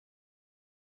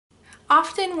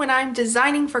Often when I'm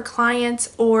designing for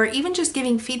clients or even just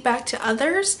giving feedback to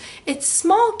others, it's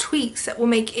small tweaks that will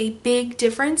make a big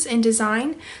difference in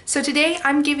design. So today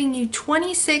I'm giving you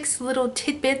 26 little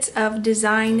tidbits of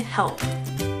design help.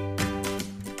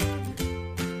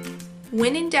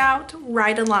 When in doubt,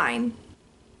 write a line.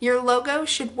 Your logo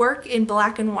should work in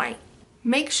black and white.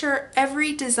 Make sure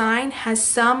every design has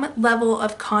some level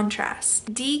of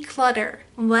contrast. Declutter.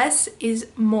 Less is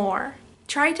more.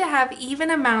 Try to have even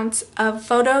amounts of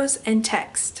photos and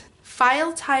text.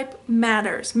 File type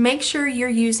matters. Make sure you're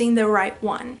using the right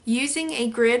one. Using a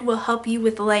grid will help you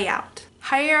with layout.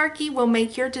 Hierarchy will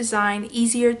make your design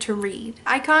easier to read.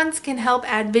 Icons can help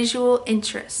add visual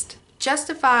interest.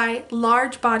 Justify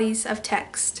large bodies of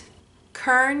text.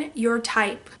 Kern your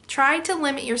type. Try to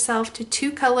limit yourself to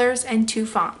 2 colors and 2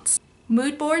 fonts.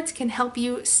 Mood boards can help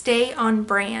you stay on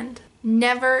brand.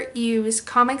 Never use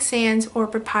Comic Sans or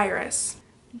Papyrus.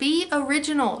 Be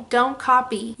original, don't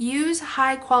copy. Use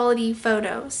high quality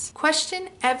photos. Question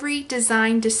every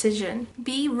design decision.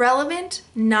 Be relevant,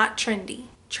 not trendy.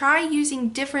 Try using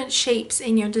different shapes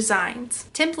in your designs.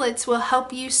 Templates will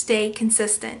help you stay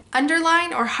consistent.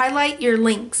 Underline or highlight your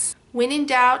links. When in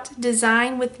doubt,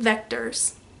 design with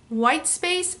vectors. White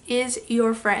space is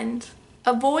your friend.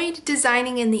 Avoid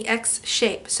designing in the X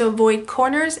shape, so avoid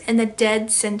corners and the dead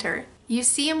center.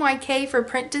 Use CMYK for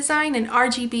print design and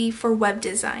RGB for web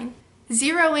design.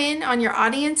 Zero in on your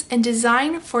audience and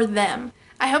design for them.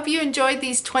 I hope you enjoyed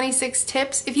these 26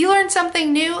 tips. If you learned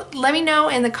something new, let me know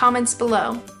in the comments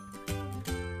below.